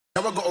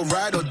Now I gotta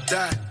ride or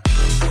die.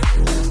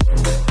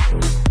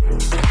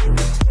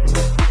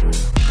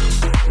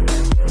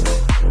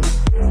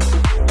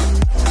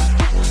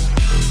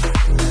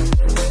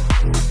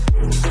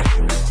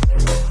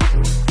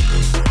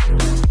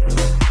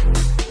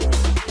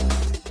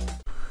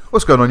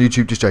 What's going on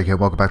YouTube, just Jake here,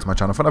 welcome back to my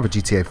channel for another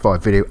GTA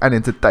 5 video, and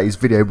in today's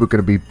video we're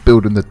going to be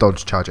building the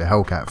Dodge Charger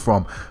Hellcat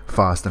from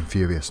Fast and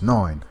Furious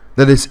 9.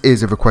 Now this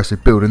is a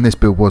requested build, and this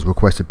build was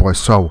requested by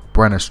Sol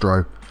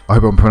Brennestro. I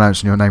hope I'm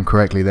pronouncing your name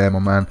correctly there, my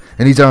man.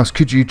 And he's asked,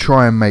 could you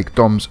try and make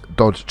Dom's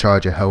Dodge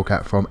Charger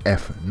Hellcat from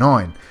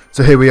F9?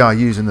 So here we are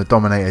using the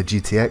Dominator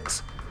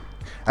GTX.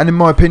 And in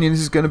my opinion, this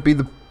is going to be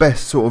the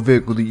best sort of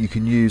vehicle that you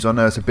can use. I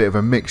know it's a bit of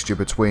a mixture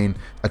between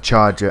a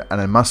Charger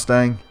and a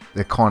Mustang.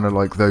 They're kind of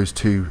like those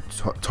two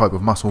type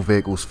of muscle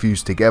vehicles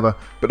fused together.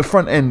 But the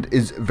front end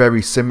is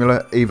very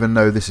similar, even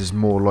though this is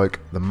more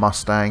like the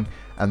Mustang.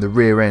 And the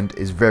rear end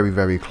is very,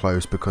 very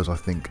close, because I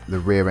think the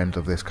rear end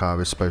of this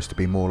car is supposed to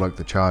be more like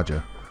the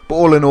Charger. But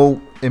all in all,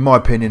 in my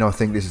opinion, I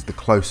think this is the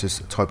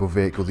closest type of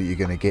vehicle that you're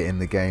going to get in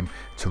the game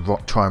to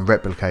try and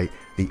replicate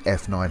the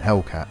F9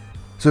 Hellcat.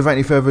 So without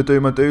any further ado,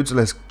 my dudes,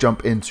 let's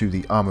jump into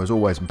the armour as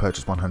always and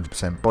purchase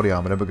 100% body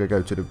armour. Then we're going to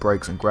go to the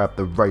brakes and grab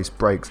the race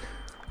brakes.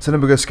 So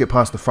then we're going to skip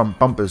past the front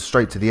bumpers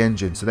straight to the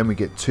engine. So then we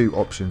get two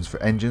options for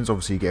engines.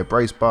 Obviously you get a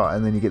brace bar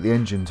and then you get the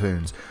engine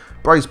tunes.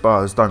 Brace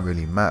bars don't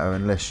really matter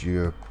unless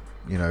you're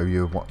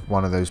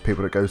one of those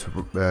people that go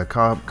to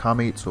car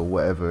meets or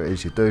whatever it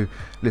is you do.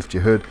 Lift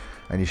your hood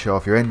and you show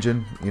off your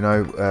engine,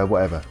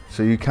 whatever.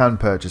 So you can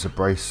purchase a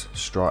brace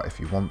strut if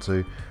you want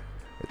to.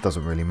 It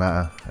doesn't really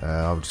matter.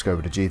 I'll just go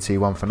with the GT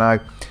one for now.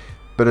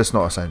 But it's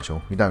not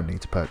essential. You don't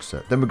need to purchase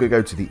it. Then we're going to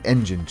go to the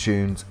engine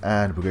tunes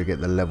and we're going to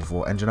get the level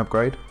 4 engine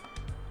upgrade.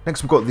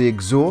 Next we've got the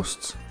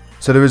exhausts.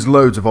 So there is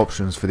loads of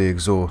options for the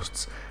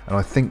exhausts, and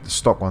I think the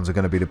stock ones are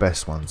going to be the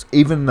best ones.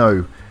 Even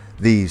though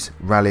these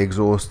rally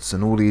exhausts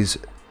and all these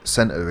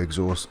centre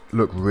exhausts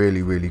look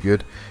really, really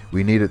good,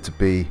 we need it to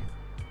be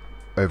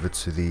over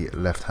to the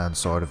left hand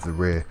side of the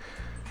rear.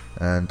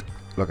 And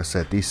like I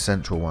said, these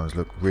central ones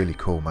look really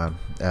cool, man.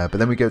 But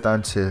then we go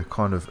down to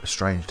kind of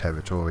strange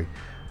territory.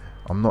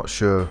 I'm not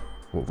sure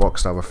what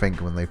Rockstar were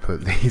thinking when they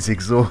put these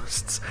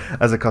exhausts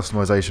as a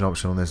customization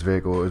option on this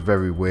vehicle. It was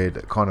very weird.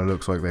 It kind of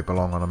looks like they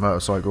belong on a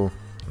motorcycle,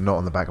 not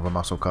on the back of a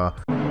muscle car.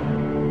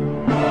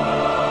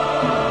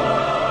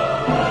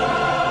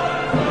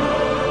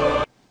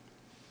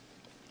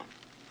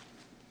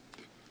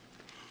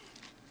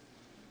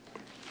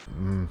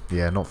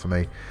 Yeah, not for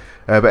me.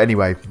 But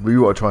anyway, we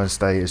want to try and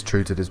stay as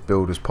true to this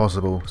build as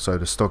possible, so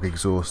the stock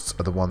exhausts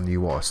are the one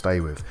you want to stay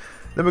with.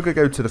 Then we're going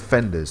to go to the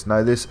fenders.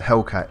 Now this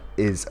Hellcat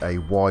is a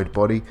wide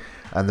body,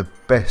 and the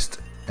best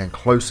and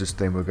closest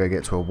thing we're going to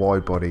get to a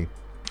wide body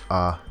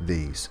are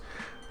these.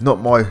 Not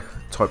my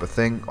type of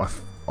thing.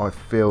 I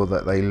feel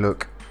that they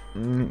look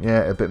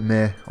a bit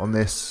meh on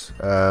this,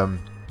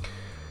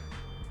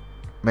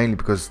 mainly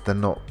because they're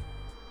not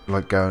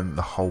like going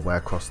the whole way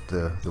across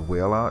the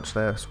wheel arch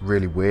there. It's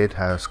really weird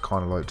how it's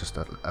kind of like just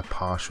a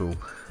partial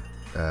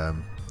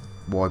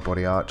wide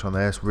body arch on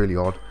there. It's really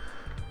odd,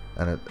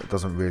 and it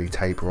doesn't really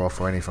taper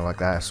off or anything like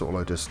that. It's sort of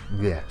like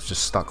it's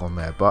just stuck on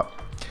there. But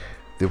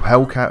the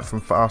Hellcat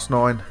from Fast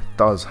 9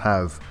 does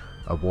have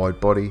a wide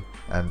body,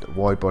 and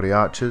wide body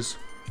arches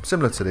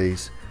similar to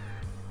these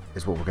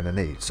is what we're going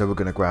to need, so we're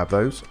going to grab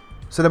those.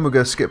 So then we're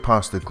going to skip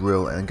past the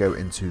grille and go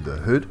into the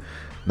hood.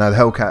 Now the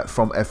Hellcat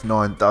from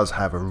F9 does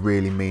have a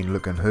really mean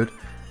looking hood,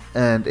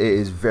 and it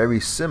is very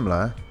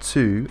similar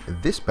to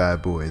this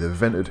bad boy, the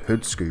vented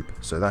hood scoop.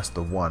 So that's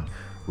the one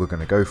we're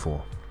going to go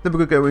for. Then we're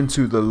going to go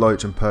into the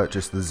lights and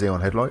purchase the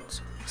Xeon headlights.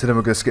 So then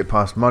we're going to skip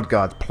past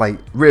mudguard, plate,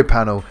 rear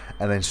panel,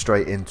 and then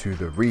straight into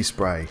the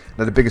respray.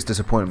 Now the biggest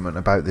disappointment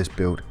about this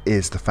build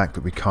is the fact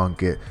that we can't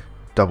get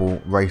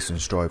double racing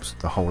stripes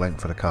the whole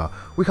length of the car.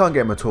 We can't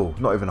get them at all,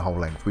 not even a whole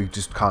length. We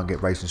just can't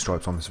get racing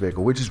stripes on this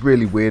vehicle, which is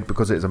really weird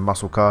because it is a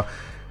muscle car.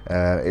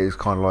 It is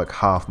kind of like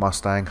half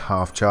Mustang,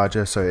 half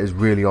Charger, so it is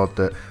really odd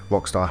that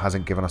Rockstar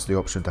hasn't given us the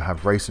option to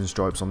have racing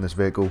stripes on this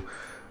vehicle,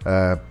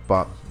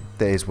 but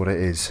that is what it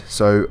is.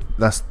 So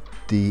that's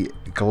the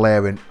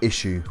glaring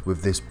issue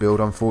with this build,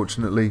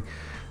 unfortunately.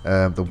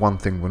 The one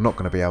thing we're not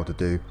going to be able to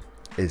do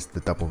is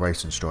the double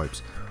racing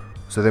stripes.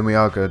 So then we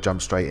are going to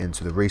jump straight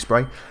into the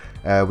respray.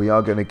 We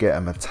are going to get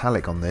a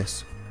metallic on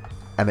this,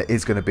 and it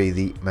is going to be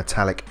the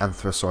metallic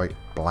anthracite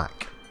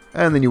black.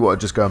 And then you want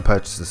to just go and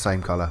purchase the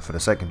same colour for the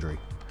secondary.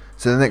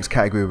 So the next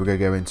category we're going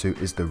to go into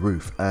is the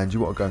roof, and you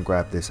want to go and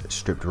grab this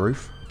stripped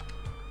roof.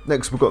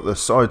 Next we've got the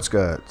side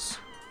skirts,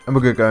 and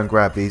we're going to go and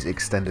grab these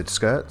extended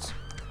skirts.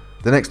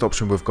 The next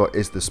option we've got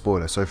is the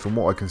spoiler. So from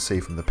what I can see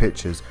from the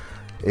pictures,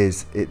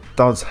 is it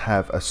does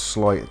have a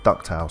slight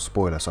ductile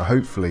spoiler. So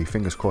hopefully,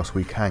 fingers crossed,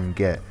 we can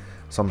get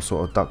some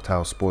sort of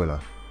ductile spoiler.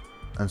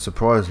 And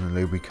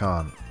surprisingly we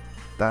can't.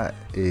 That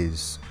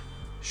is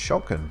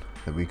shocking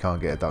that we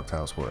can't get a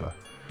ductile spoiler.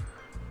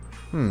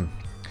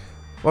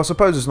 Well, I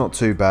suppose it's not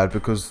too bad,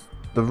 because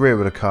the rear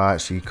of the car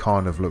actually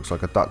kind of looks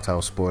like a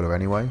ductile spoiler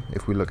anyway,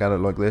 if we look at it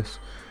like this.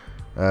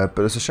 But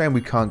it's a shame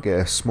we can't get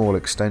a small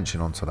extension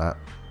onto that.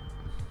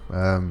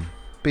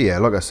 But yeah,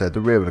 like I said,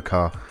 the rear of the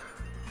car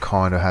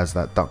kind of has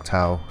that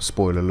ductile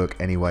spoiler look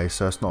anyway,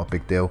 so it's not a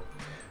big deal.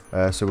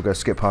 So we're going to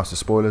skip past the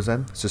spoilers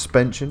then.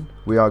 Suspension,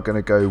 we are going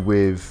to go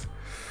with,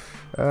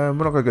 we're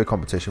not going to go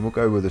competition, we'll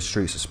go with a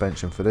street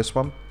suspension for this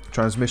one.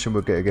 Transmission,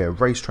 we're going to get a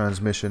race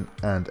transmission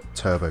and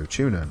turbo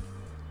tuning.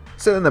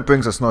 So then that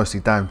brings us nicely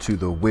down to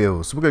the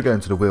wheels. So we're going to go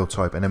into the wheel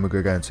type, and then we're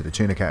going to go into the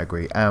tuner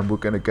category, and we're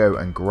going to go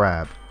and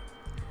grab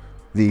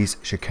these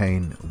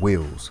chicane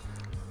wheels.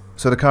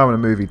 So the car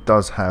in the movie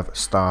does have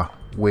star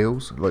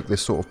wheels, like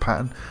this sort of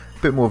pattern.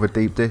 A bit more of a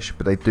deep dish,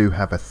 but they do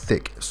have a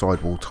thick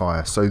sidewall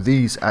tyre. So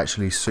these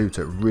actually suit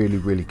it really,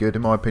 really good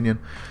in my opinion.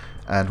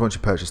 And once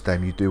you purchase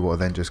them, you do want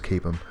to then just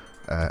keep them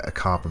a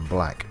carbon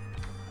black.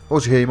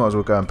 Also here, you might as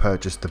well go and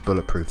purchase the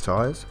bulletproof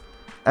tyres.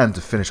 And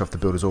to finish off the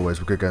build as always,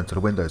 we're going to go into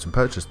the windows and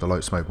purchase the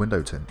light smoke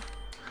window tint.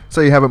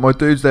 So you have it, my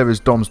dudes. There is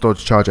Dom's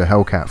Dodge Charger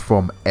Hellcat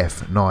from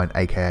F9,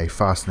 aka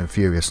Fast and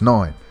Furious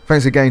 9.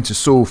 Thanks again to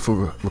Saul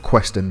for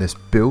requesting this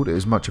build. It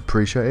is much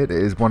appreciated.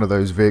 It is one of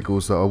those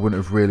vehicles that I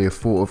wouldn't have really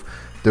thought of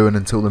doing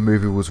until the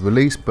movie was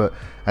released, but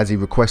as he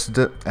requested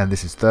it, and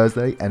this is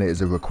Thursday, and it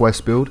is a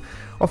request build,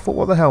 I thought,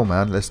 what the hell,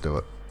 man, let's do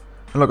it.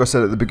 And like I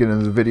said at the beginning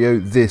of the video,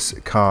 this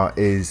car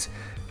is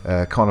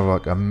kind of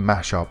like a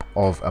mashup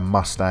of a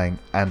Mustang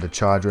and a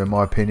Charger in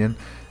my opinion.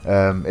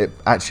 It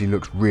actually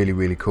looks really,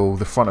 really cool.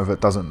 The front of it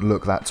doesn't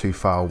look that too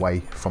far away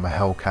from a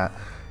Hellcat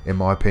in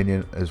my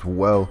opinion as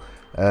well.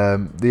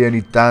 The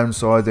only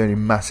downside, the only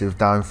massive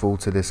downfall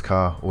to this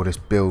car or this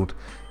build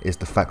is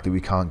the fact that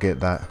we can't get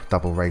that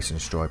double racing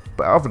stripe.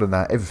 But other than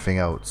that, everything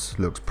else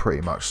looks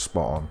pretty much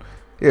spot on.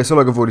 Yeah, so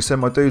like I've already said,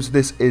 my dudes,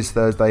 this is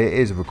Thursday. It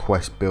is a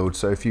request build,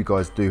 so if you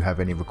guys do have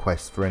any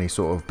requests for any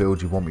sort of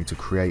build you want me to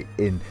create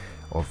in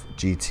of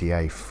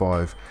GTA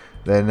 5,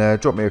 then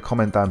drop me a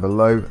comment down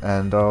below,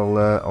 and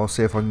I'll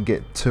see if I can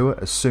get to it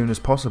as soon as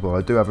possible.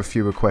 I do have a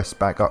few requests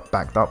backed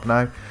up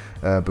now,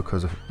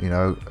 because of, you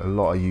know, a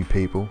lot of you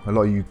people, a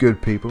lot of you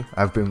good people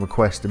have been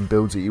requesting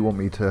builds that you want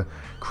me to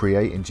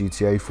create in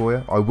GTA for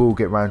you. I will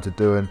get round to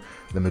doing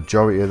the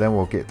majority of them,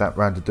 or get that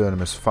round to doing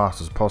them as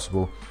fast as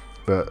possible.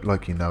 But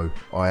like you know,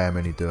 I am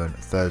only doing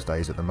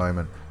Thursdays at the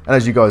moment. And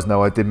as you guys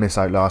know, I did miss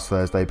out last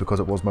Thursday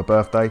because it was my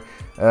birthday.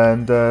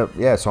 And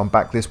yeah, so I'm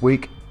back this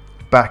week,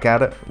 back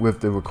at it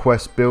with the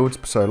request builds.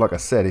 So like I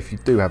said, if you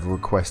do have a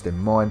request in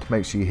mind,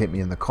 make sure you hit me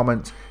in the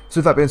comments. So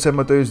with that being said,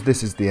 my dudes,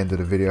 this is the end of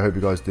the video. I hope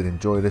you guys did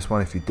enjoy this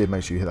one. If you did,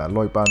 make sure you hit that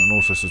like button and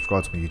also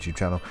subscribe to my YouTube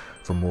channel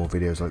for more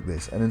videos like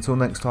this. And until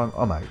next time,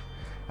 I'm out.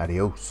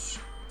 Adios.